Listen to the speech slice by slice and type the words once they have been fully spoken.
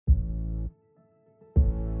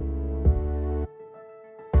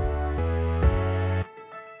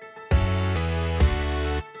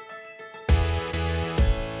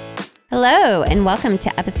Hello, and welcome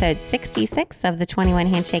to episode 66 of the 21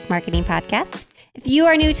 Handshake Marketing Podcast. If you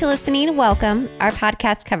are new to listening, welcome. Our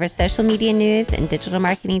podcast covers social media news and digital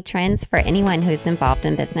marketing trends for anyone who is involved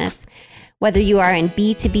in business. Whether you are in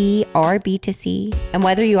B2B or B2C, and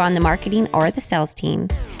whether you're on the marketing or the sales team,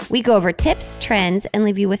 we go over tips, trends, and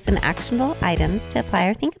leave you with some actionable items to apply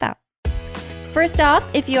or think about. First off,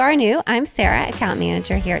 if you are new, I'm Sarah, account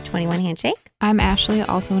manager here at 21 Handshake. I'm Ashley,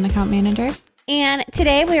 also an account manager. And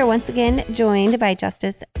today we are once again joined by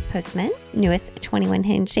Justice Postman, newest 21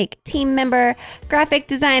 Handshake team member, graphic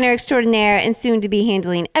designer extraordinaire, and soon to be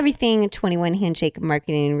handling everything 21 Handshake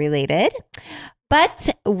marketing related.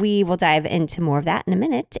 But we will dive into more of that in a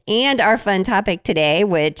minute. And our fun topic today,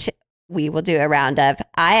 which we will do a round of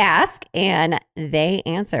I ask and they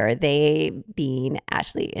answer, they being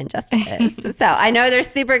Ashley and Justice. So I know they're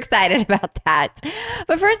super excited about that.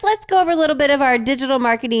 But first, let's go over a little bit of our digital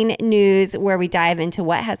marketing news where we dive into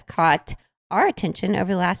what has caught our attention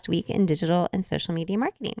over the last week in digital and social media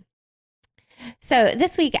marketing. So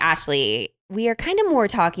this week, Ashley, we are kind of more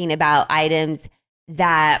talking about items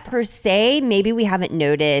that per se, maybe we haven't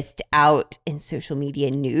noticed out in social media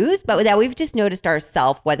news, but that we've just noticed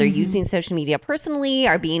ourselves, whether using social media personally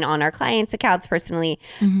or being on our clients' accounts personally.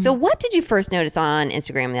 So what did you first notice on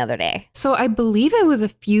Instagram the other day? So I believe it was a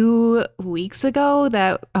few weeks ago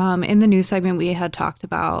that in the news segment, we had talked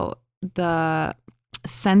about the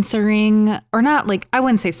censoring, or not like, I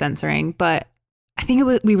wouldn't say censoring, but I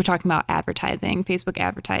think we were talking about advertising, Facebook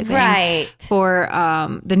advertising, right? For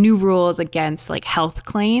the new rules against like health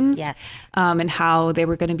claims, yes, and how they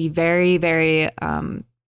were going to be very, very, I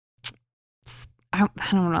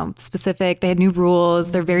don't know, specific. They had new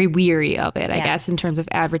rules. They're very weary of it, I guess, in terms of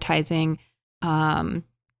advertising. I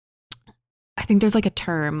think there's like a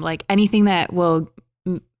term, like anything that will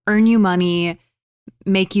earn you money,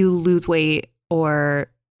 make you lose weight, or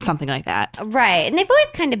something like that. Right. And they've always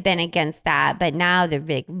kind of been against that, but now they're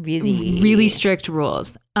big, really strict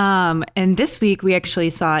rules. And this week we actually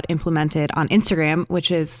saw it implemented on Instagram, which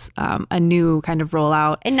is a new kind of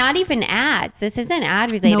rollout. And not even ads. This isn't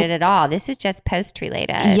ad related at all. This is just post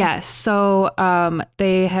related. Yes. So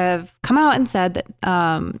they have come out and said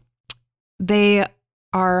that they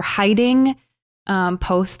are hiding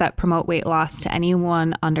posts that promote weight loss to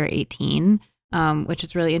anyone under 18, which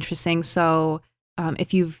is really interesting. So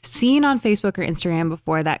if you've seen on Facebook or Instagram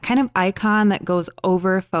before that kind of icon that goes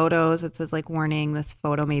over photos, it says like warning, this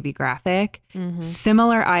photo may be graphic.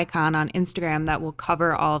 Similar icon on Instagram that will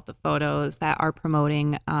cover all of the photos that are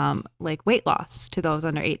promoting like weight loss to those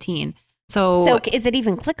under 18. So is it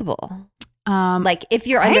even clickable? Like if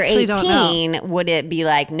you're under 18, would it be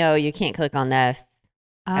like, no, you can't click on this?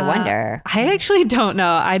 I wonder. I actually don't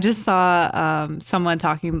know. I just saw someone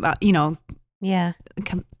talking about, yeah,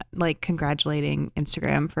 like congratulating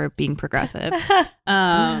Instagram for being progressive.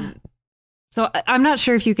 So I'm not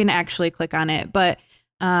sure if you can actually click on it, but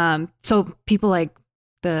so people like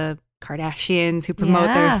the Kardashians who promote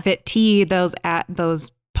their fit tea, those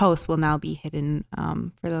posts will now be hidden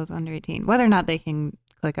for those under 18. Whether or not they can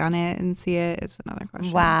click on it and see it is another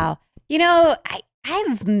question. Wow. I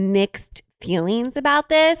have mixed feelings about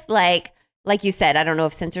this. Like you said, I don't know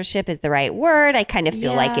if censorship is the right word. I kind of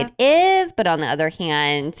feel like it is. But on the other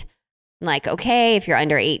hand, like, okay, if you're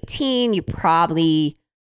under 18, you probably,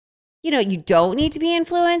 you don't need to be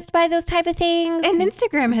influenced by those type of things. And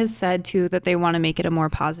Instagram has said, too, that they want to make it a more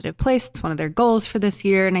positive place. It's one of their goals for this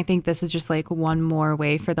year. And I think this is just like one more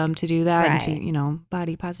way for them to do that. Right. And to,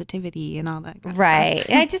 body positivity and all that. Right.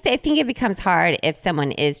 I think it becomes hard if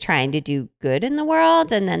someone is trying to do good in the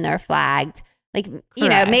world and then they're flagged. Like,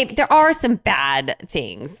 maybe there are some bad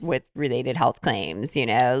things with related health claims,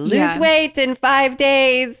 lose weight in 5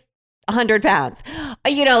 days, 100 pounds,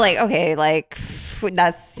 okay, like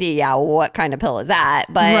let's see, what kind of pill is that?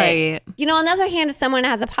 But, on the other hand, if someone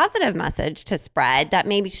has a positive message to spread that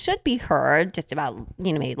maybe should be heard just about,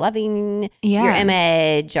 maybe loving your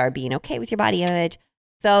image or being okay with your body image.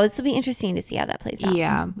 So this will be interesting to see how that plays out.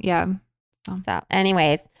 Yeah. So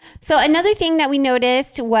anyways, so another thing that we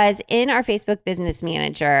noticed was in our Facebook Business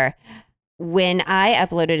Manager, when I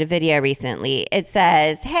uploaded a video recently, it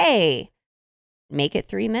says, hey, make it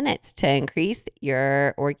 3 minutes to increase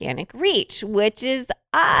your organic reach, which is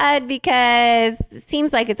odd because it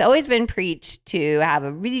seems like it's always been preached to have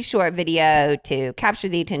a really short video to capture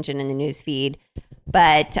the attention in the newsfeed.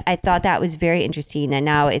 But I thought that was very interesting. And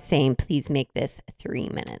now it's saying, please make this 3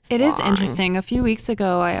 minutes long. It is interesting. A few weeks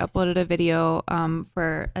ago, I uploaded a video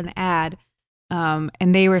for an ad.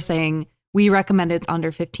 And they were saying, we recommend it's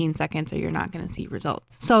under 15 seconds or you're not going to see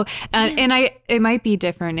results. So, it might be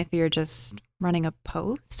different if you're just running a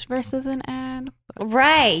post versus an ad.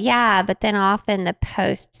 Right. Yeah. But then often the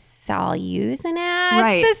posts all use an ad.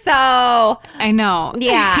 Right. So I know.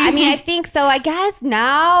 yeah. I mean, I think so. I guess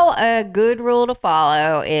now a good rule to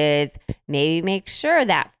follow is maybe make sure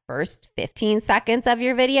that first 15 seconds of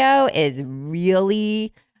your video is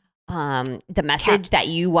really the message that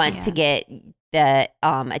you want to get the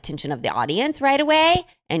attention of the audience right away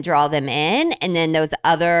and draw them in. And then those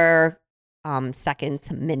other seconds,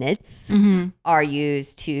 minutes are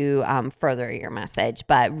used to further your message.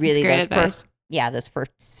 But really those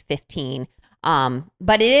first 15.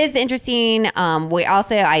 But it is interesting. I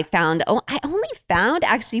only found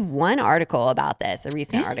actually one article about this, a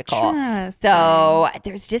recent article. So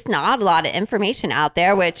there's just not a lot of information out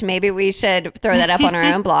there, which maybe we should throw that up on our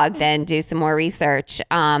own blog, then do some more research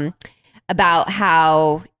about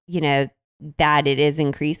how, that it is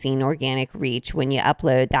increasing organic reach when you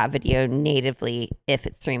upload that video natively if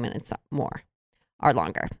it's 3 minutes more or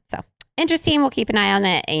longer. So interesting. We'll keep an eye on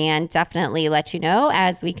it and definitely let you know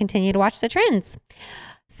as we continue to watch the trends.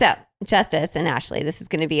 So Justice and Ashley, this is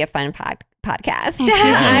going to be a fun podcast.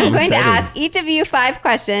 I'm going to ask each of you 5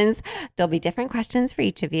 questions. There'll be different questions for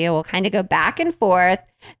each of you. We'll kind of go back and forth.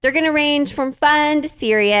 They're going to range from fun to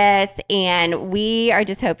serious. And we are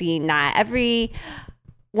just hoping that every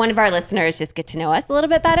one of our listeners just get to know us a little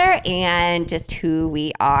bit better and just who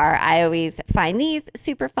we are. I always find these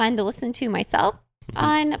super fun to listen to myself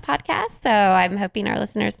on podcasts. So I'm hoping our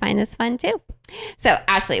listeners find this fun too. So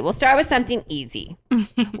Ashley, we'll start with something easy.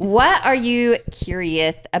 What are you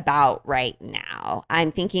curious about right now? I'm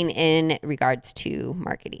thinking in regards to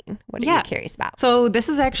marketing. What are you curious about? So this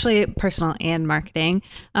is actually personal and marketing.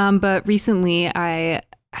 But recently I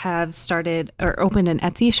have started or opened an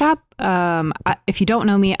Etsy shop. If you don't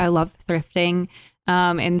know me, I love thrifting.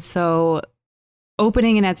 And so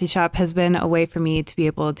opening an Etsy shop has been a way for me to be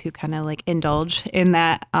able to kind of like indulge in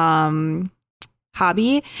that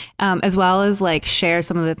hobby, as well as like share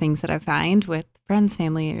some of the things that I find with friends,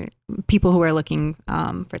 family, people who are looking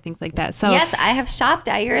for things like that. So yes, I have shopped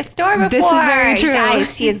at your store before. This is very true.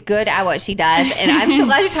 Guys, she is good at what she does. And I'm so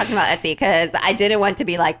glad you're talking about Etsy because I didn't want to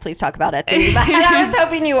be like, please talk about Etsy. But I was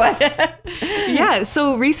hoping you would. Yeah.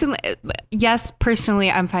 So recently, yes,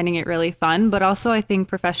 personally, I'm finding it really fun. But also I think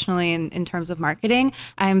professionally in terms of marketing,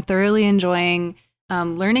 I'm thoroughly enjoying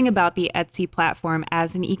learning about the Etsy platform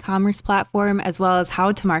as an e-commerce platform, as well as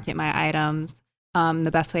how to market my items the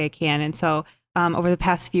best way I can. And so over the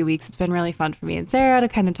past few weeks, it's been really fun for me and Sarah to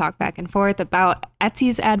kind of talk back and forth about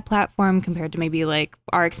Etsy's ad platform compared to maybe like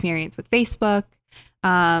our experience with Facebook.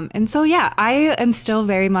 And so, yeah, I am still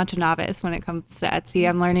very much a novice when it comes to Etsy.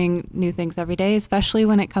 I'm learning new things every day, especially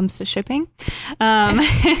when it comes to shipping.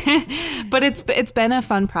 But it's been a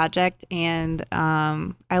fun project, and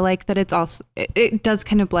I like that it's also it does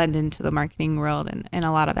kind of blend into the marketing world in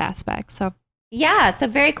a lot of aspects. So. Yeah, so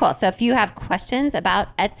very cool. So if you have questions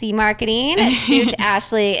about Etsy marketing, shoot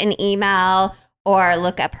Ashley an email or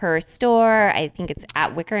look up her store. I think it's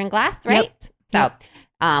at Wicker and Glass, right? Yep.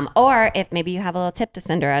 So, or if maybe you have a little tip to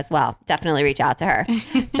send her as well, definitely reach out to her.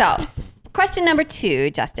 So question number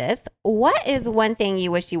 2, Justice, what is one thing you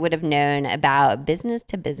wish you would have known about business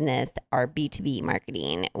to business or B2B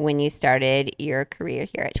marketing when you started your career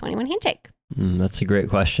here at 21 Handshake? That's a great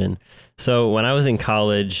question. So when I was in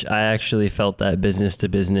college, I actually felt that business to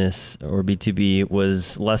business or B2B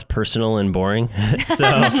was less personal and boring. So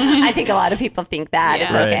I think a lot of people think that. Yeah.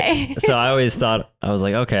 It's okay. Right. So I always thought, I was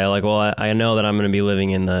like, okay, like, well, I know that I'm going to be living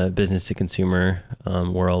in the business to consumer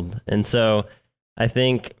world. And so I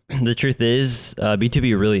think the truth is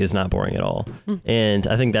B2B really is not boring at all. And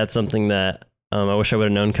I think that's something that I wish I would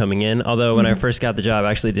have known coming in. Although when I first got the job,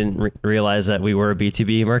 I actually didn't realize that we were a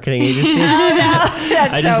B2B marketing agency. Oh, no.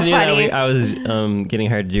 That's I just so knew funny. that I was getting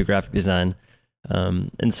hired to do graphic design.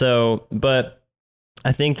 And so, but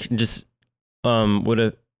I think just would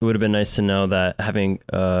have been nice to know that having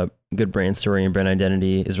a good brand story and brand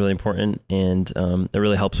identity is really important. And it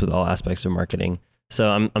really helps with all aspects of marketing. So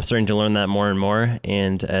I'm starting to learn that more and more.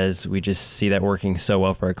 And as we just see that working so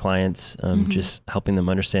well for our clients, just helping them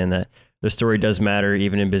understand that the story does matter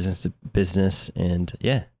even in business to business. And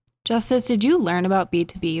yeah. Justice, did you learn about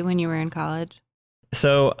B2B when you were in college?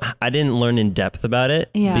 So I didn't learn in depth about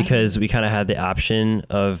it because we kind of had the option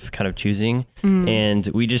of kind of choosing and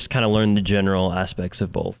we just kind of learned the general aspects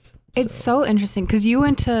of both. It's so interesting because you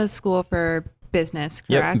went to school for business,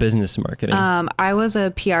 correct? Yep, business marketing. I was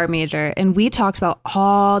a PR major and we talked about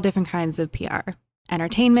all different kinds of PR,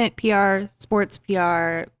 entertainment PR, sports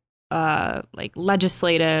PR, like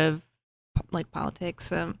legislative, like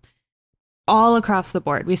politics. all across the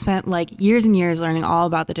board. We spent like years and years learning all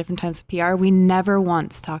about the different types of PR. We never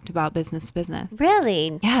once talked about business to business.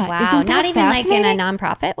 Really? Yeah. Wow. Isn't that Not even like in a fascinating?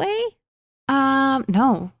 nonprofit way?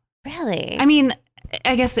 No. Really? I mean,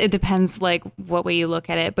 I guess it depends like what way you look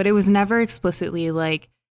at it, but it was never explicitly like,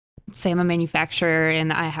 say I'm a manufacturer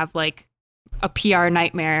and I have like a PR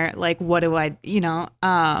nightmare. Like, what do I,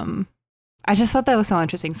 I just thought that was so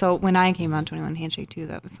interesting. So when I came on 21 Handshake too,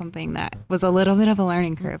 that was something that was a little bit of a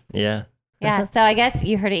learning curve. Yeah. Yeah, so I guess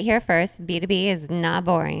you heard it here first. B2B is not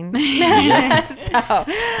boring. So,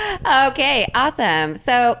 okay, awesome.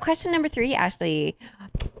 So question number 3, Ashley.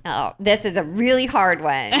 Oh, this is a really hard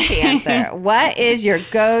one to answer. What is your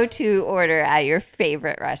go-to order at your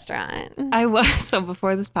favorite restaurant? So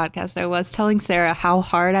before this podcast, I was telling Sarah how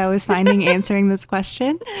hard I was finding answering this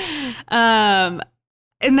question. And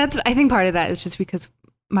I think part of that is just because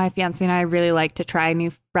my fiance and I really like to try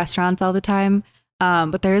new restaurants all the time.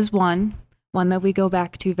 But there is one that we go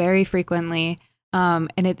back to very frequently. And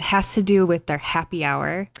it has to do with their happy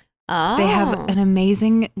hour. Oh. They have an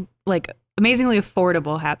amazingly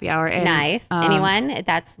affordable happy hour. And, nice. Anyone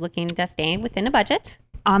that's looking to stay within a budget?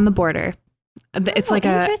 On the Border. It's like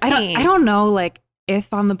interesting. I don't know like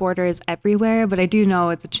if On the Border is everywhere, but I do know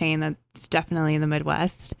it's a chain that's definitely in the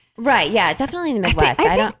Midwest. Right. Yeah, definitely in the Midwest.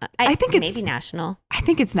 I think it's maybe national. I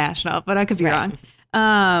think it's national, but I could be wrong.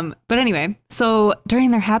 But anyway, so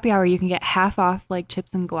during their happy hour, you can get half off like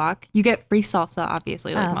chips and guac. You get free salsa,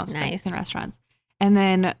 obviously, like most Mexican restaurants. And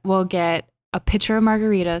then we'll get a pitcher of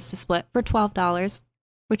margaritas to split for $12,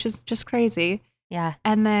 which is just crazy. Yeah.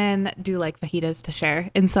 And then do like fajitas to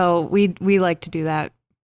share. And so we like to do that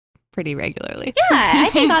pretty regularly. Yeah, I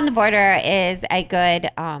think On the Border is a good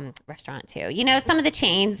restaurant too. Some of the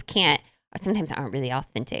chains sometimes aren't really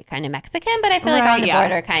authentic kind of Mexican, but I feel like On the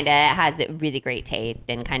Border kind of has a really great taste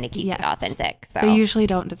and kind of keeps it authentic. So they usually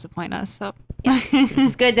don't disappoint us. So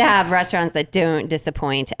it's good to have restaurants that don't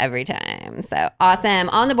disappoint every time. So awesome.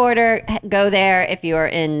 On the Border, go there if you're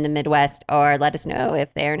in the Midwest, or let us know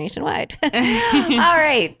if they're nationwide. All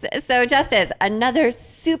right. So Justice, another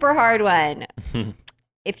super hard one.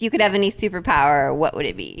 If you could have any superpower, what would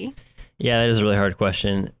it be? Yeah, that is a really hard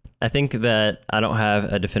question. I think that I don't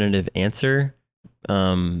have a definitive answer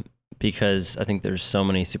because I think there's so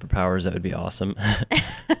many superpowers that would be awesome.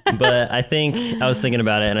 But I was thinking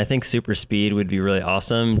about it, and I think super speed would be really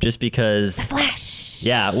awesome just because... Flash!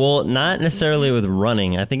 Yeah, well, not necessarily with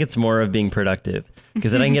running. I think it's more of being productive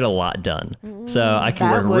because then I can get a lot done. So I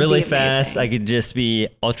can work really fast. I could just be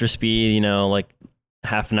ultra speed, like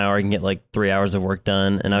half an hour, I can get like 3 hours of work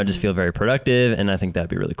done, and I would just feel very productive, and I think that'd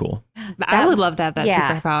be really cool. I would love to have that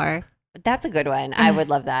superpower. That's a good one. I would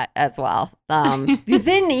love that as well. Because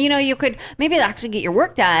then, you could maybe actually get your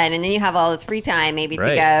work done, and then you have all this free time maybe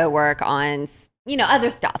to go work on, other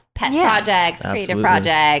stuff, pet projects, creative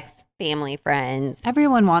projects, family, friends.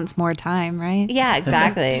 Everyone wants more time, right? Yeah,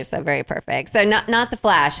 exactly. So very perfect. So not the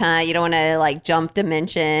Flash, huh? You don't want to like jump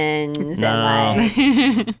dimensions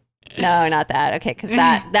and like... No, not that. Okay, because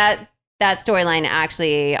that storyline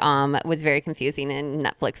actually was very confusing in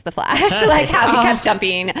Netflix, The Flash. Like how he kept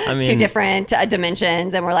jumping to different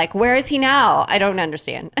dimensions, and we're like, where is he now? I don't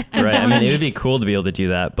understand. Right. I mean, it would be cool to be able to do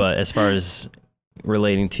that, but as far as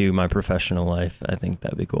relating to my professional life, I think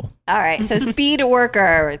that'd be cool. All right. So speed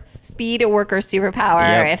worker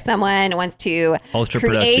superpower. Yep. If someone wants to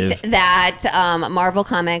create that Marvel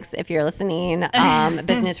Comics, if you're listening,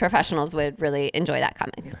 business professionals would really enjoy that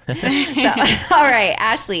comic. So, all right,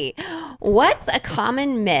 Ashley, what's a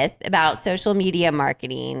common myth about social media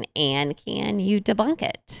marketing, and can you debunk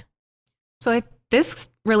it? So this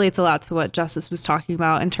relates a lot to what Justice was talking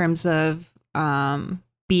about in terms of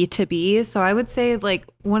B2B. So I would say like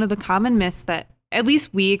one of the common myths that at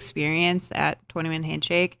least we experience at 21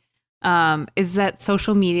 Handshake is that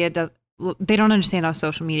social media they don't understand how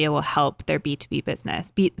social media will help their B2B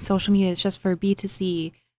business. Social media is just for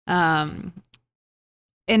B2C. And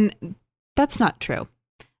that's not true.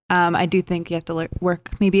 I do think you have to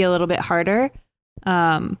work maybe a little bit harder,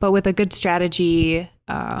 but with a good strategy,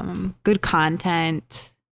 good content,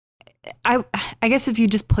 I guess if you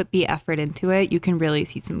just put the effort into it, you can really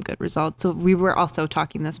see some good results. So we were also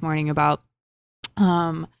talking this morning about,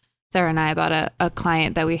 Sarah and I, about a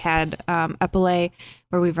client that we had, Epilay,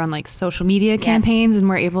 where we've run like social media campaigns, and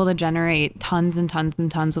we're able to generate tons and tons and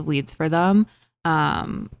tons of leads for them.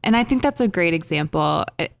 And I think that's a great example.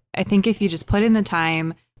 I think if you just put in the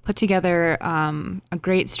time, put together a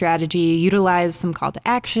great strategy, utilize some call to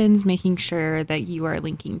actions, making sure that you are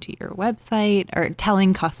linking to your website or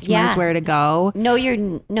telling customers where to go. Know your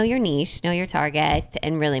niche, know your target,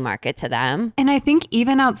 and really market to them. And I think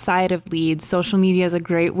even outside of leads, social media is a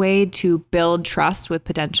great way to build trust with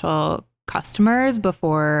potential customers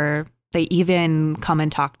before they even come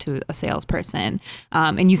and talk to a salesperson.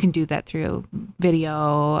 And you can do that through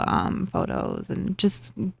video, photos, and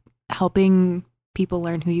just helping people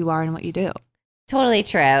learn who you are and what you do. Totally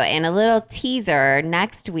true. And a little teaser,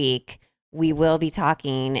 next week, we will be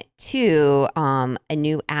talking to a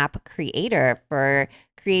new app creator for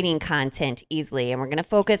creating content easily. And we're going to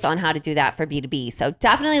focus on how to do that for B2B. So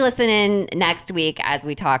definitely listen in next week as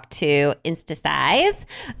we talk to Instasize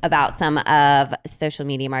about some of social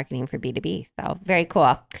media marketing for B2B. So very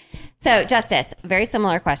cool. So Justice, very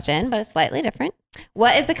similar question, but it's slightly different.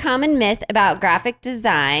 What is a common myth about graphic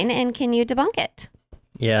design, and can you debunk it?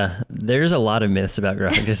 Yeah, there's a lot of myths about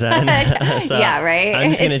graphic design. So yeah, right?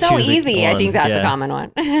 I'm just gonna it's so choose easy. one. I think that's a common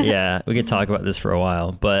one. Yeah, we could talk about this for a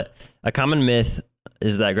while, but a common myth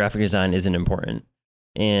is that graphic design isn't important.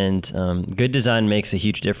 And good design makes a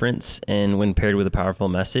huge difference. And when paired with a powerful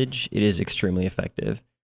message, it is extremely effective.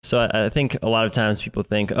 So I think a lot of times people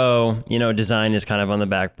think, oh, design is kind of on the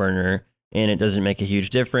back burner and it doesn't make a huge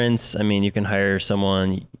difference. I mean, you can hire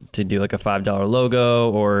someone to do like a $5 logo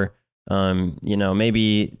or,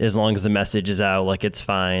 maybe as long as the message is out, like it's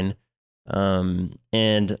fine.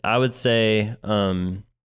 And I would say, I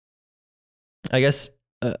guess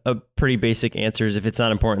a pretty basic answer is if it's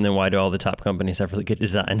not important, then why do all the top companies have really good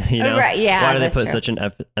design? Right, yeah, why do they put true. such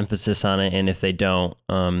an emphasis on it? And if they don't,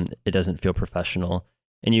 it doesn't feel professional.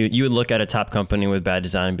 And you would look at a top company with bad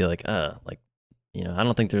design and be like, I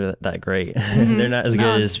don't think they're that great. Mm-hmm. They're not as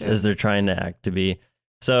good as they're trying to act to be.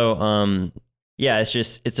 So,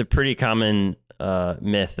 it's a pretty common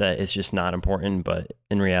myth that it's just not important, but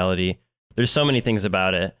in reality, there's so many things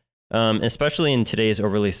about it. Especially in today's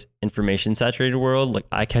overly information saturated world, like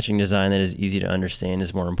eye-catching design that is easy to understand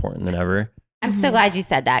is more important than ever. I'm so glad you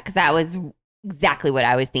said that, because that was exactly what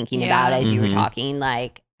I was thinking about as you were talking.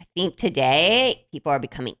 Like, I think today people are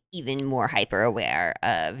becoming even more hyper aware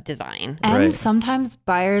of design. And sometimes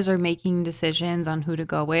buyers are making decisions on who to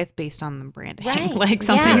go with based on the branding. Right. Like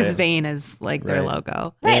something as vain as like their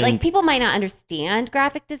logo. Right. And like people might not understand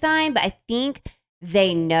graphic design, but I think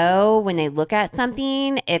they know when they look at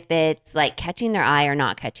something if it's like catching their eye or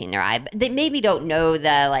not catching their eye. But they maybe don't know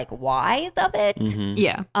the like whys of it. Mm-hmm.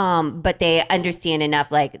 Yeah. But they understand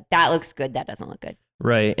enough, like that looks good, that doesn't look good.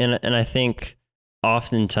 Right. And I think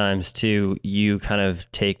oftentimes too, you kind of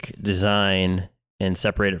take design and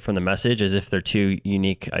separate it from the message as if they're two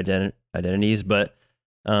unique identities. But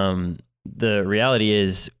the reality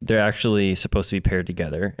is they're actually supposed to be paired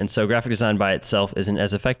together. And so graphic design by itself isn't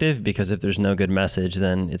as effective, because if there's no good message,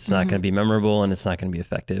 then it's not going to be memorable and it's not going to be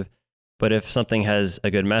effective. But if something has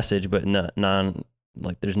a good message, but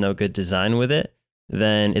there's no good design with it,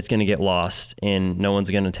 then it's going to get lost and no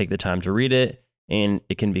one's going to take the time to read it, and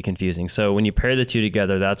it can be confusing. So when you pair the two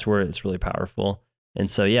together, that's where it's really powerful.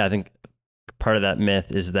 And so, I think part of that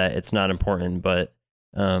myth is that it's not important, but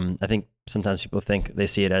I think sometimes people think they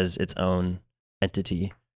see it as its own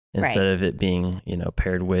entity instead of it being,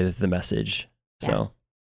 paired with the message. So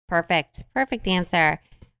Perfect answer.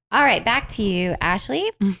 All right, back to you,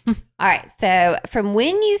 Ashley. All right, so from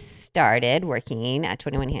when you started working at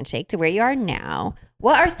 21 Handshake to where you are now,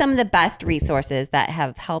 what are some of the best resources that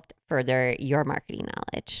have helped further your marketing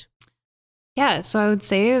knowledge? Yeah, so I would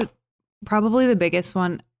say probably the biggest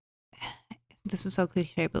one, this is so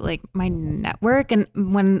cliche, but like my network. And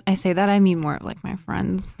when I say that, I mean more like my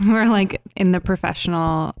friends who are like in the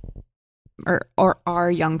professional or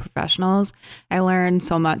are young professionals. I learned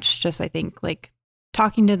so much just, I think, like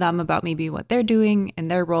talking to them about maybe what they're doing in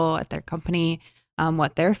their role at their company,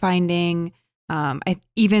 what they're finding.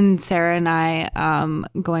 Even Sarah and I,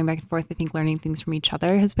 going back and forth, I think learning things from each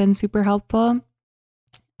other has been super helpful.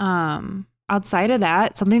 Outside of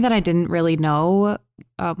that, something that I didn't really know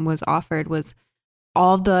was offered was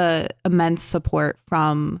all the immense support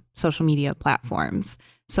from social media platforms.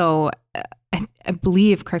 So I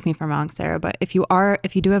believe, correct me if I'm wrong, Sarah, but if you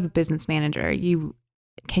do have a business manager, you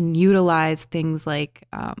can utilize things like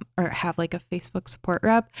or have like a Facebook support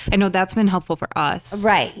rep. I know that's been helpful for us.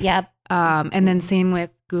 Right. Yep. And then same with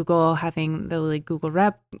Google, having the like Google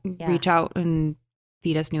rep reach out and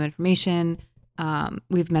feed us new information.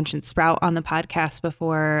 We've mentioned Sprout on the podcast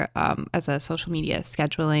before as a social media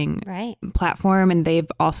scheduling platform, and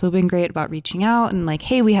they've also been great about reaching out and like,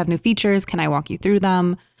 hey, we have new features. Can I walk you through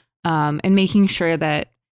them? And making sure that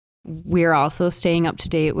we're also staying up to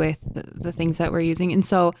date with the things that we're using. And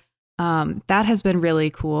so that has been really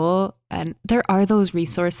cool. And there are those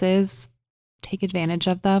resources. Take advantage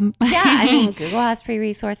of them. Yeah, I mean, Google has free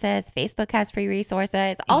resources. Facebook has free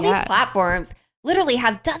resources. All these platforms literally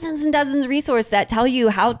have dozens and dozens of resources that tell you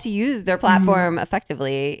how to use their platform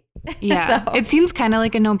effectively. Yeah, so. It seems kind of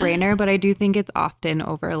like a no-brainer, but I do think it's often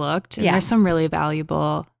overlooked. And there's some really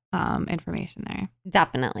valuable information there.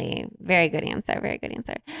 Definitely. Very good answer. Very good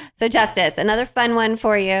answer. So Justice, another fun one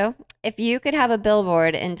for you. If you could have a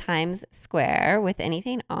billboard in Times Square with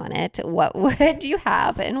anything on it, what would you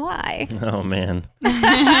have and why? Oh, man.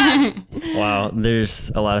 Wow. There's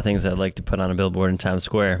a lot of things I'd like to put on a billboard in Times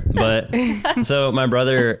Square. But so my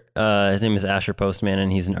brother, his name is Asher Postman,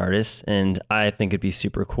 and he's an artist. And I think it'd be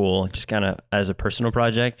super cool, just kind of as a personal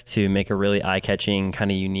project, to make a really eye-catching, kind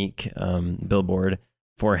of unique billboard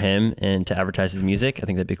for him and to advertise his music. I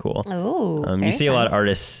think that'd be cool. Oh, you see a lot of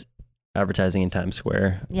artists advertising in Times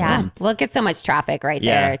Square. Yeah. Well, it gets so much traffic right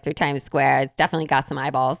there through Times Square. It's definitely got some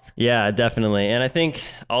eyeballs. Yeah, definitely. And I think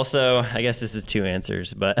also, I guess this is two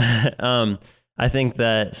answers, but I think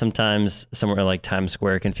that sometimes somewhere like Times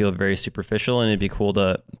Square can feel very superficial, and it'd be cool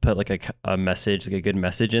to put like a message, like a good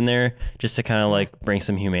message in there, just to kind of like bring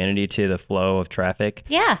some humanity to the flow of traffic.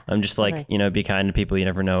 Yeah. I'm just like, be kind to people. You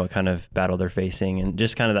never know what kind of battle they're facing, and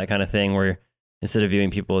just kind of that kind of thing where instead of viewing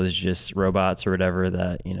people as just robots or whatever,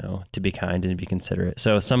 that, to be kind and be considerate.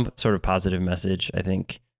 So some sort of positive message, I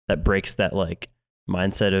think, that breaks that like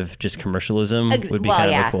mindset of just commercialism would be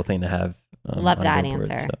kind of a cool thing to have. Love that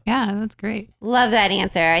answer. So. Yeah, that's great. Love that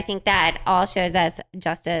answer. I think that all shows us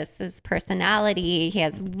Justice's personality. He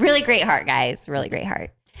has really great heart, guys. Really great heart.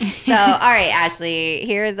 So, all right, Ashley,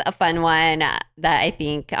 here's a fun one that I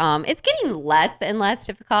think it's getting less and less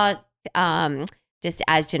difficult just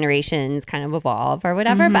as generations kind of evolve or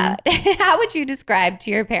whatever. But how would you describe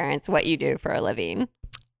to your parents what you do for a living?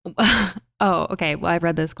 Oh, okay. Well, I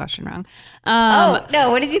read this question wrong. No.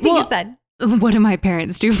 What did you think it said? What do my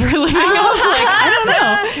parents do for a living?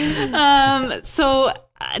 I don't know. So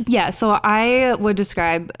I would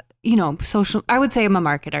describe, social. I would say I'm a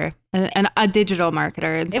marketer and a digital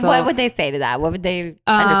marketer. And so, what would they say to that? What would they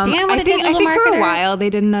understand? What I think marketer? for a while they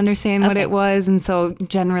didn't understand what it was, and so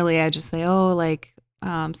generally I just say,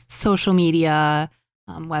 social media,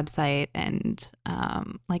 website, and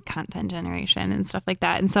like content generation and stuff like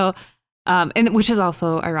that. And so. And which is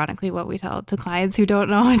also ironically what we tell to clients who don't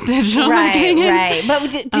know what digital marketing is. Right. But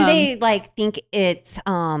do they like think it's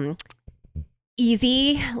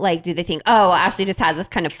easy? Like, do they think, oh, Ashley just has this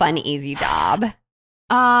kind of fun, easy job?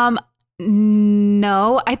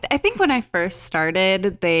 No, I think when I first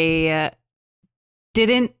started, they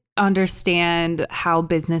didn't understand how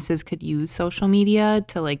businesses could use social media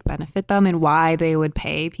to like benefit them and why they would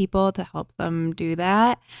pay people to help them do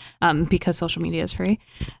that, because social media is free.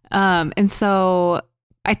 And so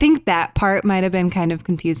I think that part might have been kind of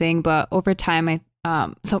confusing, but over time,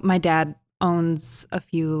 so my dad owns a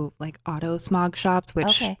few like auto smog shops,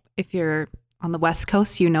 which if you're on the West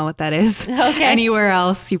Coast, you know what that is. Okay. Anywhere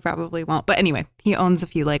else, you probably won't. But anyway, he owns a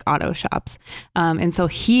few like auto shops. And so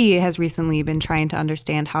he has recently been trying to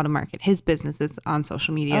understand how to market his businesses on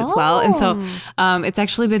social media as well. And so it's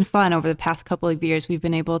actually been fun over the past couple of years. We've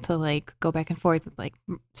been able to like go back and forth with like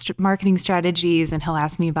marketing strategies, and he'll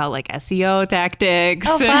ask me about like SEO tactics.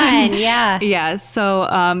 Oh, fun. Yeah. Yeah.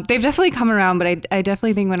 So they've definitely come around, but I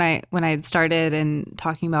definitely think when I had started and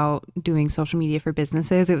talking about doing social media for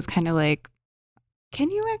businesses, it was kind of like, can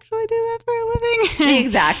you actually do that for a living?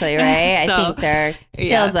 Exactly, right? So, I think there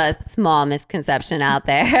still is a small misconception out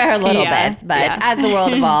there, a little bit. But as the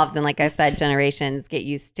world evolves, and like I said, generations get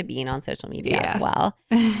used to being on social media as well.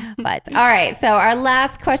 But all right, so our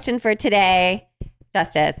last question for today,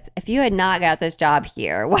 Justice, if you had not got this job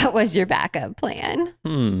here, what was your backup plan?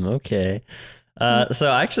 Okay. So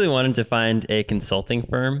I actually wanted to find a consulting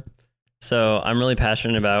firm. So I'm really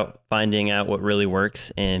passionate about finding out what really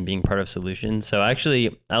works and being part of solutions. So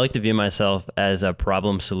actually, I like to view myself as a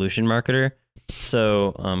problem solution marketer.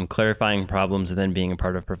 So clarifying problems and then being a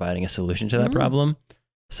part of providing a solution to that problem.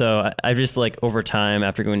 So I've just like over time,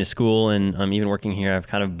 after going to school and even working here, I've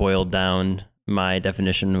kind of boiled down my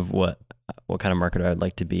definition of what kind of marketer I'd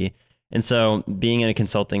like to be. And so being in a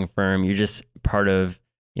consulting firm, you're just part of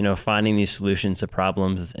finding these solutions to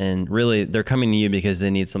problems, and really they're coming to you because they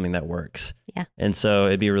need something that works. Yeah. And so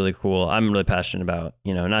it'd be really cool. I'm really passionate about,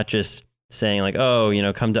 not just saying like, oh,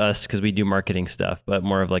 come to us because we do marketing stuff, but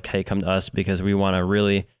more of like, hey, come to us because we want to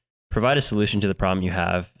really provide a solution to the problem you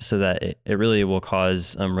have so that it really will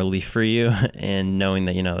cause relief for you and knowing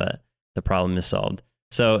that, that the problem is solved.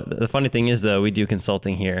 So the funny thing is, though, we do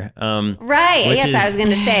consulting here. Right. Which Yes, I was going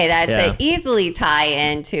to say that's Yeah. easily tie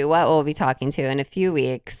into what we'll be talking to in a few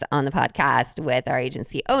weeks on the podcast with our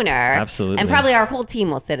agency owner. Absolutely. And probably our whole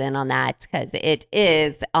team will sit in on that because it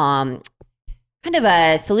is kind of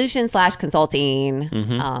a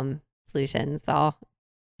solution/consulting solution. So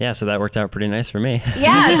Yeah, so that worked out pretty nice for me.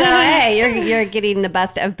 yeah, so hey, you're getting the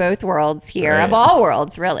best of both worlds here, Right. of all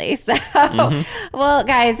worlds, really. So, well,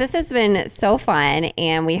 guys, this has been so fun,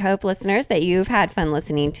 and we hope listeners that you've had fun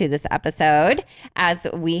listening to this episode as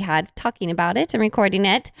we had talking about it and recording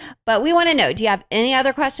it. But we want to know: do you have any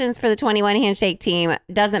other questions for the 21 Handshake team?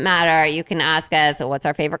 Doesn't matter. You can ask us, what's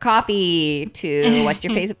our favorite coffee? To what's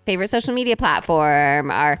your favorite social media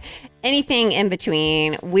platform? Or anything in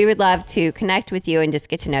between. We would love to connect with you and just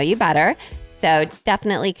get to know you better. So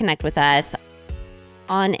definitely connect with us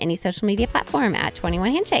on any social media platform at 21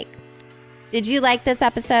 Handshake. Did you like this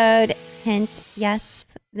episode? Hint, yes.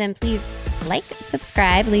 Then please like,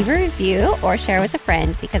 subscribe, leave a review, or share with a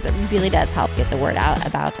friend because it really does help get the word out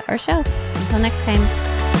about our show. Until next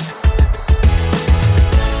time.